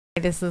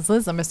Hi, this is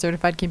Liz. I'm a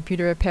certified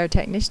computer repair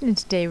technician, and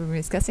today we're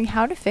discussing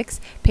how to fix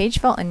page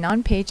fault and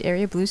non-page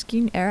area blue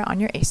screen error on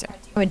your Acer.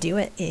 I would do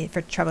it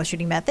for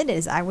troubleshooting method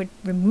is I would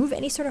remove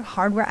any sort of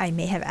hardware I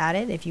may have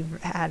added. If you've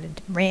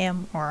added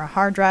RAM or a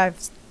hard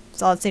drive,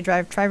 solid state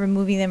drive, try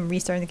removing them,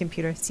 restarting the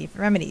computer, see if it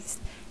remedies.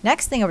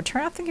 Next thing, I would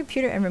turn off the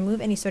computer and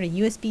remove any sort of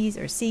USBs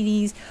or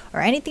CDs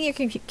or anything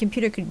your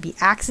computer could be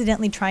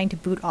accidentally trying to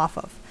boot off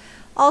of.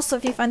 Also,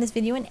 if you find this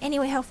video in any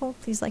way helpful,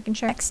 please like and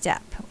share. Next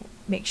step,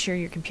 make sure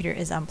your computer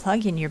is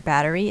unplugged and your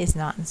battery is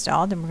not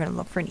installed, and we're going to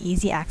look for an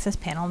easy access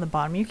panel on the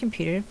bottom of your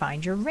computer to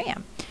find your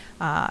RAM.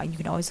 You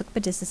can always look up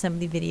a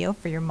disassembly video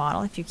for your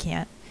model if you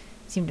can't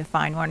seem to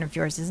find one or if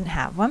yours doesn't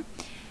have one.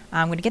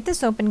 I'm going to get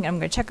this open and I'm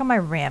going to check on my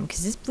RAM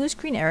because this blue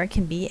screen error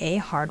can be a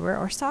hardware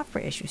or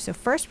software issue. So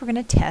first we're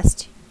going to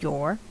test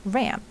your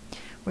RAM.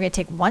 We're going to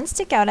take one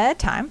stick out at a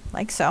time,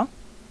 like so.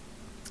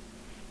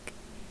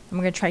 And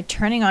we're going to try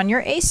turning on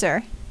your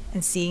Acer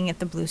and seeing if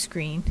the blue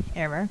screen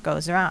error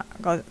goes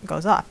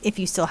off. If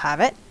you still have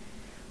it,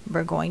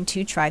 we're going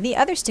to try the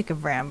other stick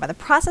of RAM. By the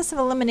process of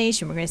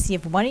elimination, we're going to see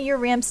if one of your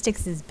RAM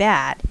sticks is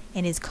bad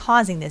and is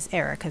causing this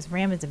error, because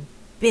RAM is a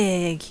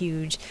big,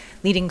 huge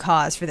leading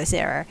cause for this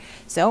error.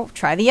 So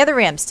try the other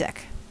RAM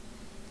stick.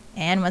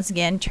 And once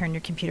again, turn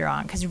your computer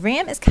on, because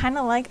RAM is kind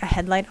of like a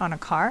headlight on a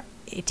car.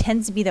 It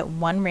tends to be that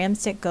one RAM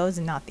stick goes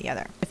and not the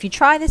other. If you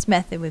try this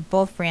method with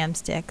both RAM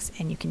sticks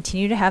and you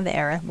continue to have the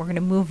error, we're going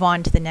to move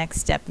on to the next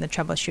step in the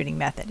troubleshooting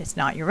method. It's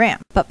not your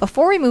RAM. But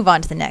before we move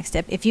on to the next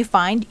step, if you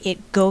find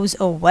it goes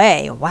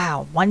away,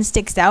 wow, one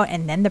stick's out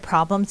and then the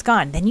problem's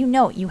gone, then you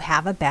know you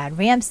have a bad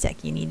RAM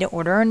stick. You need to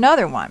order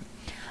another one.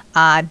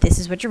 This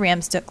is what your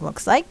RAM stick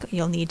looks like.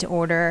 You'll need to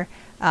order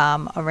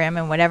a RAM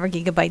in whatever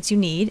gigabytes you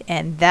need,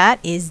 and that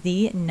is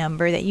the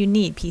number that you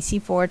need,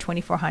 PC4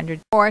 2400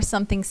 or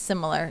something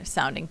similar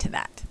sounding to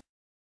that.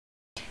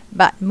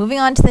 But moving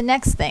on to the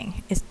next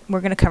thing, is we're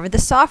going to cover the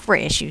software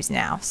issues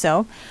now.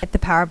 So hit the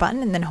power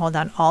button and then hold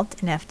down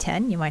Alt and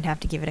F10. You might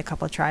have to give it a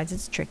couple of tries,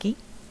 it's tricky.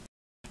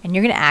 And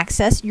you're going to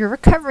access your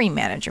recovery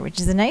manager, which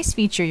is a nice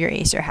feature your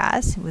Acer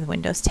has with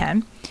Windows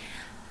 10,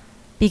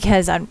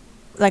 because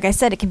like I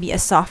said, it can be a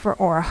software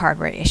or a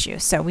hardware issue.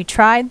 So we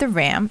tried the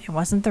RAM, it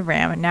wasn't the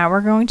RAM, and now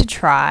we're going to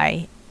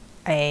try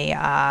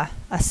a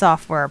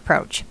software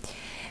approach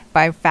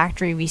by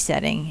factory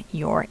resetting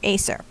your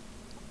Acer.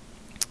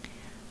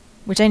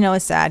 Which I know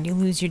is sad, you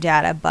lose your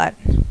data, but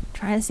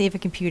try to save a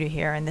computer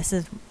here, and this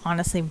is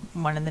honestly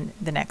one of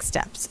the next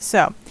steps.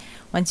 So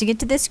once you get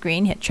to this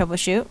screen, hit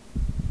Troubleshoot,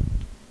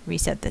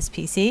 reset this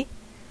PC.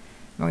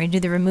 We're going to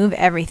do the remove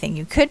everything.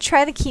 You could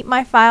try the keep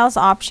my files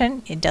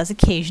option. It does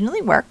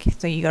occasionally work,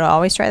 so you got to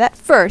always try that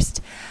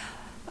first.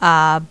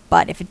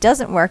 But if it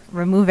doesn't work,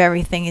 remove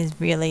everything is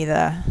really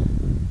the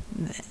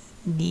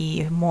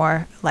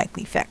more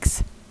likely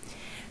fix.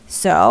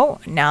 So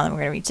now that we're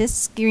going to reach this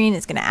screen,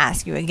 it's going to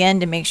ask you again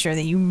to make sure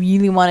that you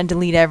really want to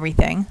delete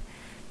everything.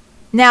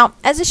 Now,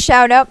 as a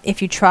shout out,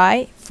 if you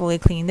try fully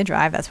cleaning the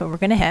drive, that's what we're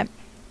going to hit,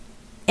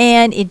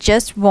 and it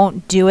just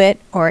won't do it,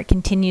 or it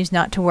continues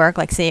not to work,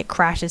 like say it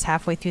crashes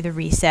halfway through the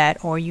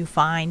reset, or you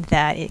find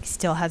that it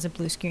still has a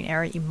blue screen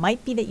error, it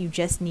might be that you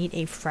just need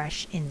a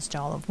fresh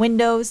install of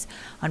Windows.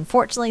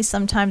 Unfortunately,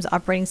 sometimes the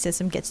operating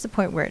system gets to the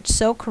point where it's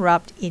so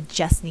corrupt it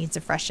just needs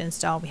a fresh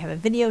install. We have a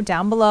video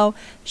down below,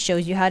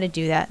 shows you how to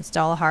do that,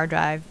 install a hard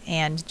drive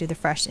and do the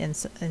fresh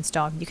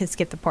install. You can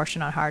skip the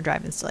portion on hard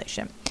drive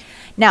installation.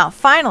 Now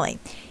finally,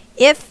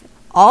 if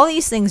all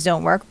these things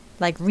don't work,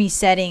 like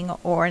resetting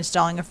or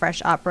installing a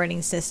fresh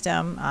operating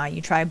system,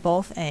 you try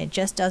both and it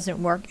just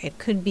doesn't work, it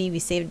could be, we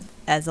saved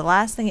as the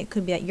last thing, it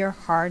could be that your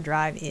hard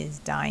drive is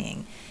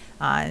dying.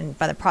 And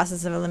by the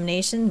process of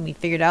elimination, we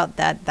figured out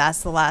that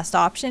that's the last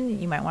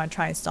option. You might want to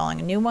try installing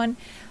a new one.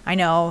 I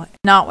know,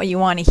 not what you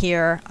want to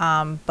hear,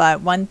 but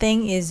one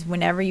thing is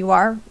whenever you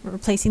are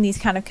replacing these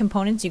kind of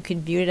components, you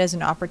could view it as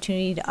an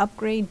opportunity to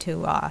upgrade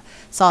to a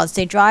solid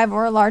state drive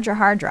or a larger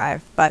hard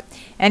drive. But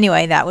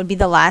anyway, that would be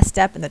the last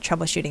step in the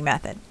troubleshooting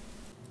method.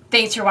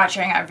 Thanks for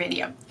watching our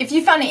video. If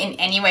you found it in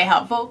any way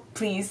helpful,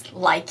 please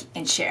like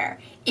and share.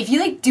 If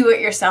you like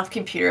do-it-yourself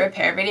computer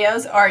repair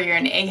videos, or you're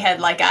an egghead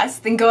like us,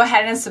 then go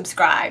ahead and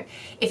subscribe.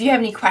 If you have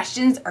any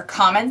questions or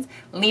comments,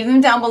 leave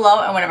them down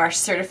below and one of our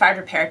certified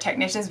repair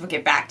technicians will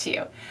get back to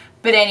you.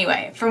 But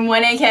anyway, from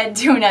one egghead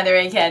to another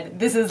egghead,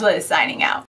 this is Liz signing out.